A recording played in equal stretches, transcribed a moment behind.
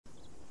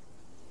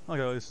Hi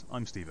guys,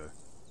 I'm Stevo.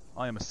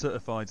 I am a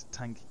certified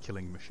tank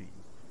killing machine.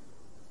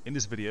 In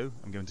this video,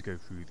 I'm going to go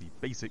through the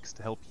basics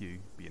to help you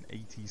be an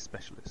AT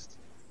specialist.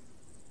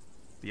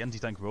 The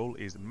anti-tank role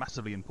is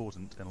massively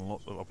important in a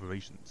lot of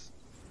operations.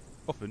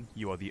 Often,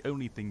 you are the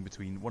only thing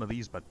between one of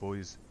these bad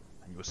boys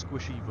and your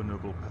squishy,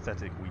 vulnerable,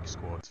 pathetic, weak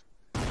squad.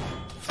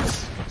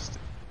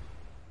 Disgusting.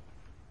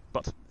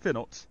 But fear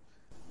not,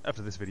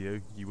 after this video,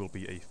 you will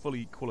be a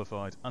fully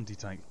qualified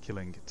anti-tank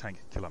killing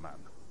tank killer man.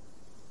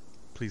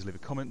 Please leave a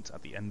comment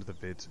at the end of the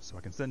vid so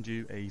I can send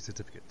you a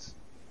certificate.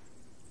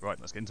 Right,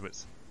 let's get into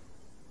it.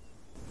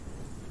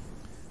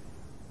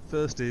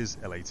 First is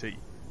LAT.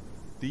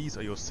 These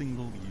are your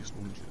single-use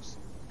launchers.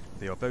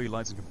 They are very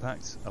light and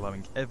compact,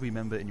 allowing every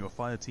member in your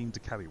fire team to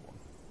carry one.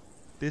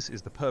 This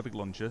is the perfect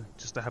launcher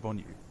just to have on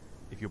you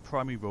if your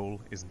primary role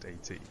isn't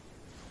AT,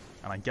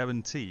 and I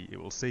guarantee it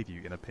will save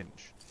you in a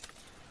pinch.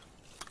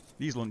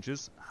 These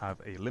launchers have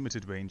a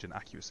limited range and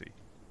accuracy,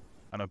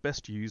 and are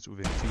best used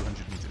within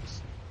 200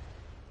 meters.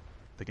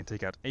 They can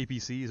take out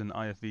APCs and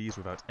IFVs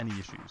without any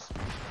issues,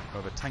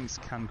 however tanks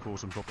can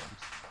cause some problems.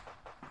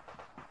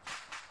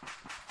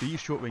 These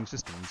short-range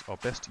systems are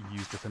best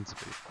used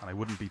defensively, and I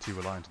wouldn't be too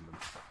reliant on them.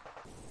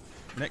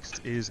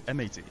 Next is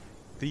MAT.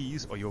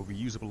 These are your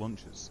reusable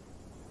launchers.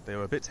 They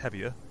are a bit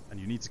heavier, and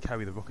you need to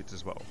carry the rockets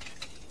as well,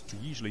 so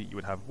usually you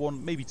would have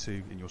one, maybe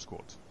two in your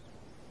squad.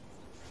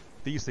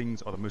 These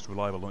things are the most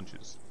reliable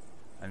launchers,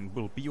 and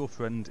will be your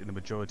friend in the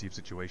majority of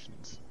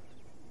situations.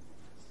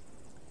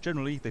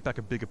 Generally, they pack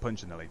a bigger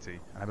punch than LAT, and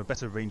have a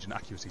better range and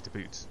accuracy to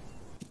boot.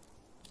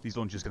 These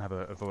launchers can have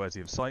a variety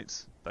of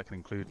sights that can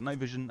include night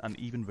vision and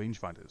even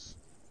rangefinders.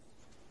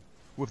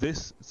 With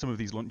this, some of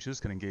these launchers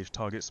can engage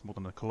targets more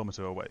than a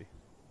kilometer away.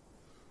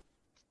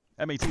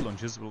 MAT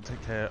launchers will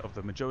take care of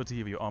the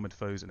majority of your armoured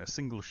foes in a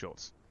single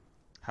shot.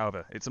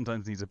 However, it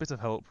sometimes needs a bit of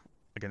help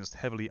against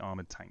heavily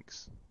armoured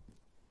tanks.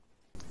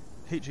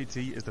 HAT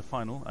is the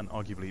final and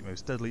arguably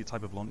most deadly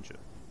type of launcher.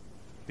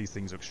 These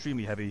things are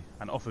extremely heavy,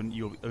 and often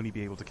you'll only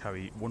be able to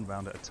carry one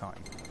round at a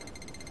time.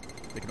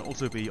 They can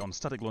also be on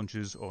static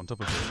launchers or on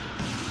top of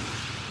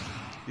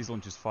it. These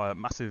launchers fire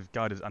massive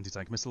guided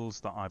anti-tank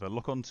missiles that either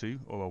lock onto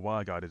or are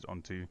wire guided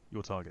onto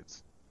your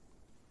targets.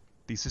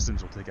 These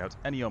systems will take out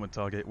any armoured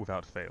target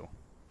without fail,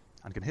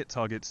 and can hit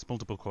targets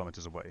multiple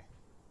kilometers away.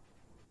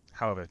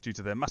 However, due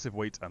to their massive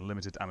weight and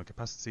limited ammo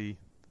capacity,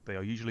 they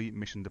are usually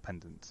mission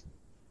dependent.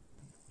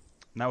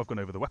 Now I've gone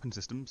over the weapon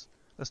systems,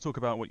 let's talk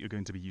about what you're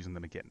going to be using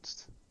them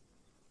against.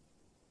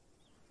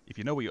 If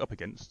you know what you're up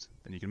against,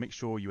 then you can make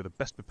sure you are the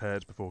best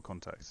prepared before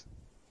contact.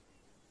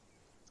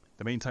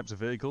 The main types of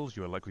vehicles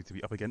you are likely to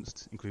be up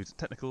against include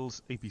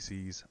technicals,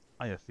 APCs,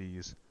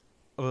 IFVs,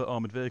 other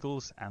armoured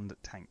vehicles, and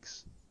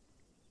tanks.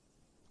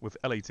 With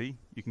LAT,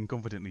 you can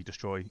confidently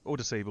destroy or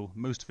disable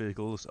most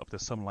vehicles up to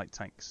some light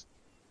tanks,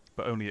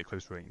 but only at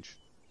close range.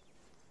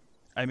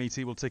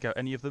 MAT will take out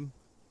any of them,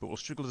 but will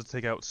struggle to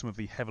take out some of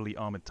the heavily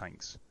armoured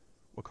tanks,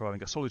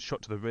 requiring a solid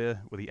shot to the rear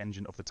where the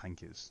engine of the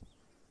tank is.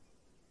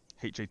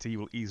 HAT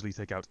will easily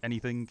take out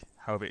anything,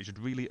 however it should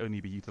really only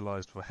be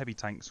utilised for heavy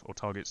tanks or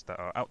targets that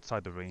are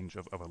outside the range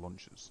of other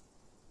launchers.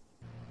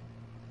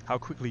 How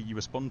quickly you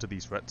respond to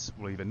these threats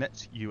will either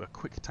net you a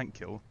quick tank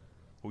kill,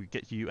 or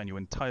get you and your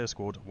entire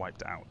squad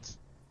wiped out.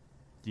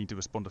 You need to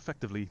respond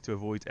effectively to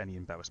avoid any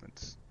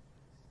embarrassments.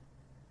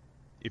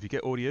 If you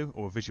get audio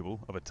or a visual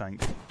of a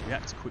tank,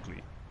 react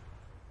quickly.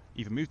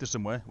 Either move to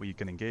somewhere where you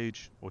can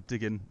engage, or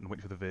dig in and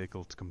wait for the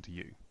vehicle to come to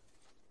you.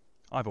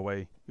 Either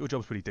way, your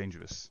job's pretty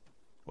dangerous.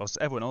 Whilst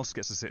everyone else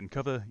gets to sit in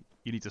cover,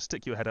 you need to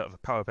stick your head out of a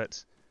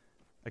parapet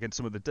against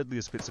some of the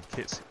deadliest bits of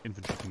kit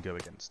infantry can go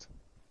against.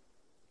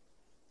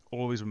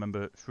 Always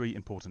remember 3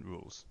 important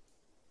rules.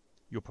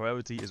 Your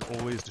priority is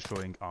always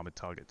destroying armoured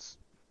targets.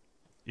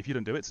 If you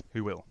don't do it,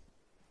 who will?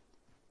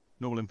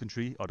 Normal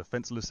infantry are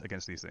defenceless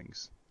against these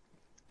things.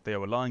 They are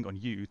relying on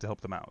you to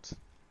help them out.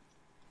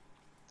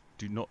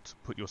 Do not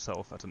put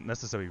yourself at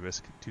unnecessary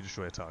risk to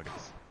destroy a target.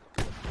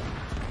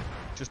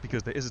 Just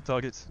because there is a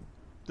target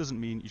doesn't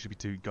mean you should be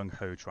too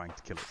gung-ho trying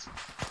to kill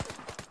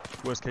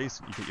it. Worst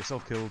case, you get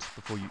yourself killed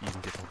before you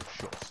even get off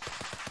a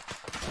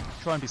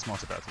shot. Try and be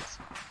smart about it.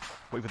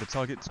 Wait for the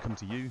target to come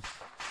to you,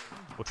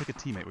 or take a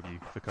teammate with you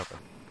for cover.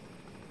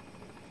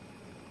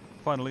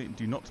 Finally,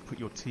 do not put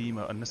your team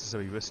at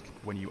unnecessary risk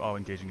when you are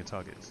engaging a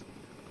target.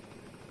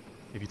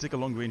 If you take a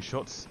long-range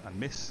shot and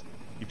miss,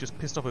 you've just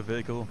pissed off a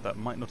vehicle that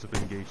might not have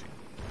been engaging.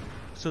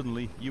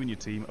 Suddenly, you and your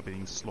team are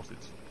being slotted.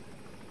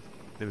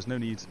 There is no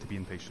need to be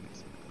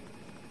impatient.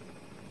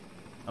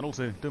 And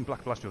also, don't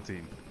black blast your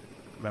team.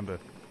 Remember,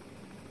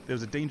 there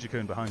is a danger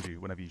cone behind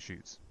you whenever you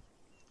shoot.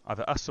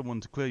 Either ask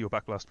someone to clear your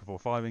backblast before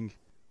firing,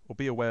 or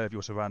be aware of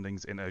your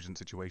surroundings in urgent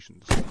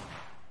situations.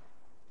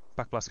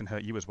 Backblast can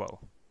hurt you as well,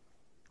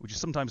 which is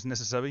sometimes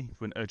necessary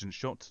for an urgent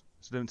shot,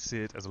 so don't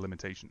see it as a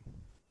limitation.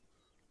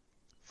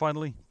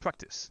 Finally,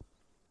 practice.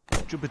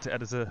 Jump into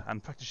editor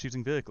and practice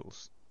shooting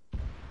vehicles.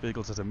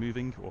 Vehicles that are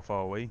moving or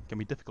far away can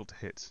be difficult to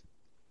hit.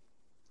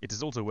 It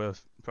is also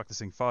worth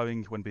practicing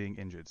firing when being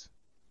injured.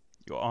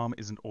 Your arm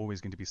isn't always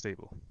going to be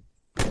stable.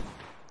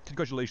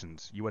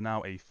 Congratulations, you are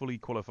now a fully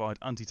qualified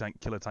anti-tank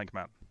killer tank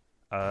man.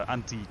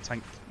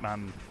 Anti-tank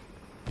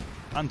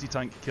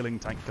killing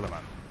tank killer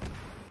man.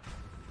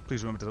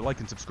 Please remember to like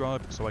and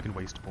subscribe so I can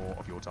waste more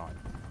of your time.